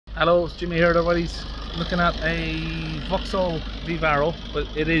Hello, it's Jimmy here. Everybody's looking at a Vauxhall Vivaro, but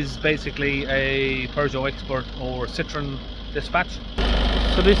it is basically a Peugeot Expert or Citroen Dispatch.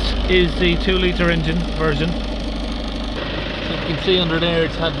 So this is the 2-litre engine version. So you can see under there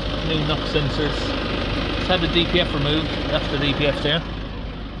it's had new Denox sensors. It's had the DPF removed. That's the DPF there.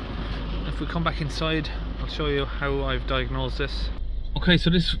 If we come back inside, I'll show you how I've diagnosed this. Okay, so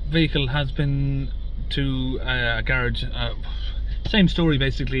this vehicle has been to a garage. Same story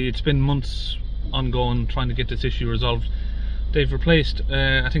basically. It's been months ongoing trying to get this issue resolved. They've replaced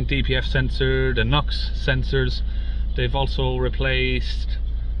I think DPF sensor, the Denox sensors. They've also replaced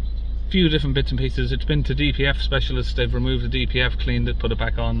a few different bits and pieces. It's been to DPF specialists. They've removed the DPF, cleaned it, put it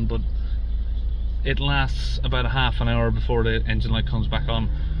back on, but it lasts about a half an hour before the engine light comes back on.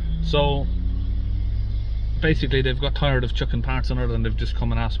 So basically they've got tired of chucking parts on it and they've just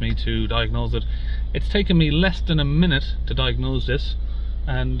come and asked me to diagnose it. It's taken me less than a minute to diagnose this,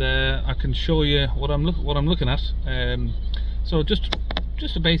 and I can show you what I'm looking at. So just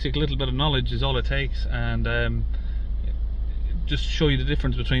a basic little bit of knowledge is all it takes, and just show you the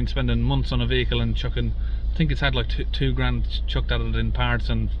difference between spending months on a vehicle and chucking, I think it's had like two grand chucked at it in parts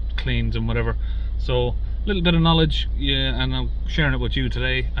and cleans and whatever. So a little bit of knowledge, yeah, and I'm sharing it with you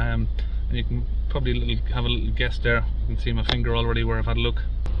today. And you can probably have a little guess there. You can see my finger already where I've had a look.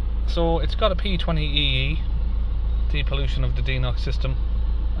 So it's got a P20EE Depollution of the Denox system,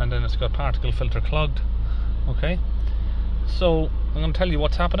 and then it's got particle filter clogged. Okay, so I'm going to tell you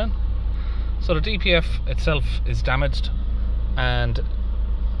what's happening. So the DPF itself is damaged, and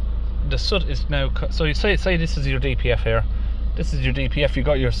the soot is now. So you say this is your DPF here. This is your DPF. You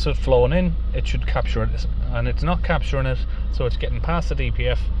got your soot flowing in. It should capture it, and it's not capturing it. So it's getting past the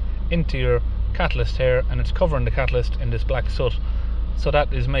DPF into your catalyst here, and it's covering the catalyst in this black soot. So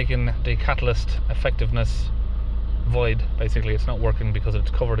that is making the catalyst effectiveness void. Basically it's not working because it's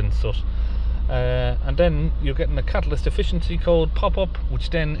covered in soot, and then you're getting a catalyst efficiency code pop up, which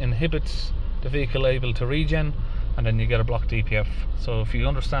then inhibits the vehicle able to regen, and then you get a blocked DPF. So if you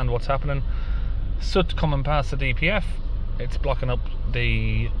understand what's happening, soot coming past the DPF, it's blocking up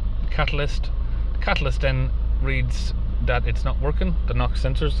the catalyst. The catalyst then reads that it's not working, the Denox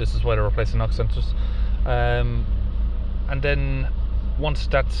sensors. This is why they're replacing Denox sensors, and then once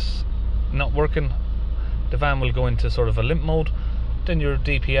that's not working, the van will go into sort of a limp mode. Then your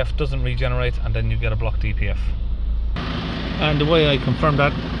DPF doesn't regenerate, and then you get a blocked DPF. And the way I confirm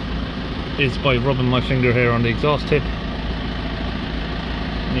that is by rubbing my finger here on the exhaust tip,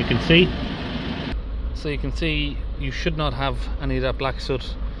 and you can see. So you can see you should not have any of that black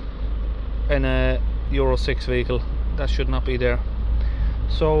soot in a Euro 6 vehicle. That should not be there.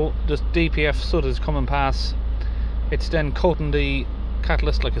 So the DPF soot is coming past. It's then coating the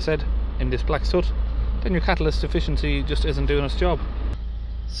catalyst, like I said, in this black soot. Then your catalyst efficiency just isn't doing its job.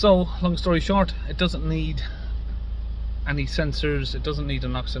 So long story short, it doesn't need any sensors. It doesn't need a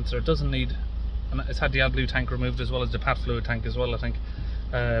Denox sensor. It doesn't need, and it's had the AdBlue tank removed as well as the PAT fluid tank as well, I think.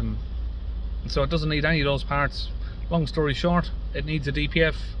 So it doesn't need any of those parts. Long story short, it needs a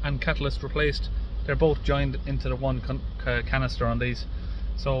DPF and catalyst replaced. They're both joined into the one canister on these,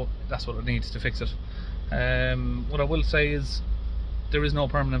 so that's what it needs to fix it. What I will say is there is no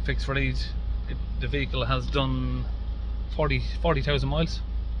permanent fix for these. The vehicle has done 40,000 miles.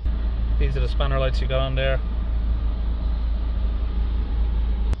 These are the spanner lights you got on there.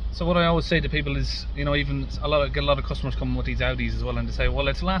 So what I always say to people is, you know, even get a lot of customers coming with these Audis as well, and they say, well,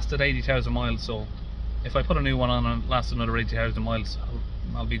 it's lasted 80,000 miles, so if I put a new one on and it lasts another 80,000 miles,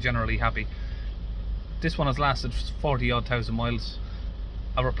 I'll be generally happy. This one has lasted 40-odd thousand miles.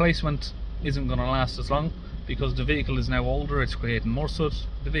 A replacement isn't going to last as long because the vehicle is now older, it's creating more soot.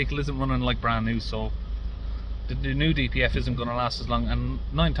 The vehicle isn't running like brand new, so the new DPF isn't going to last as long, and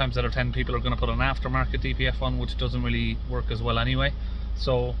 9 times out of 10 people are going to put an aftermarket DPF on, which doesn't really work as well anyway.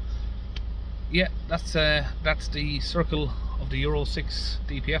 So yeah, that's the circle of the Euro 6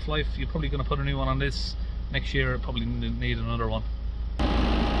 DPF life. You're probably going to put a new one on this next year, probably need another one.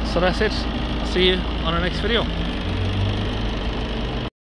 So that's it. See you on our next video.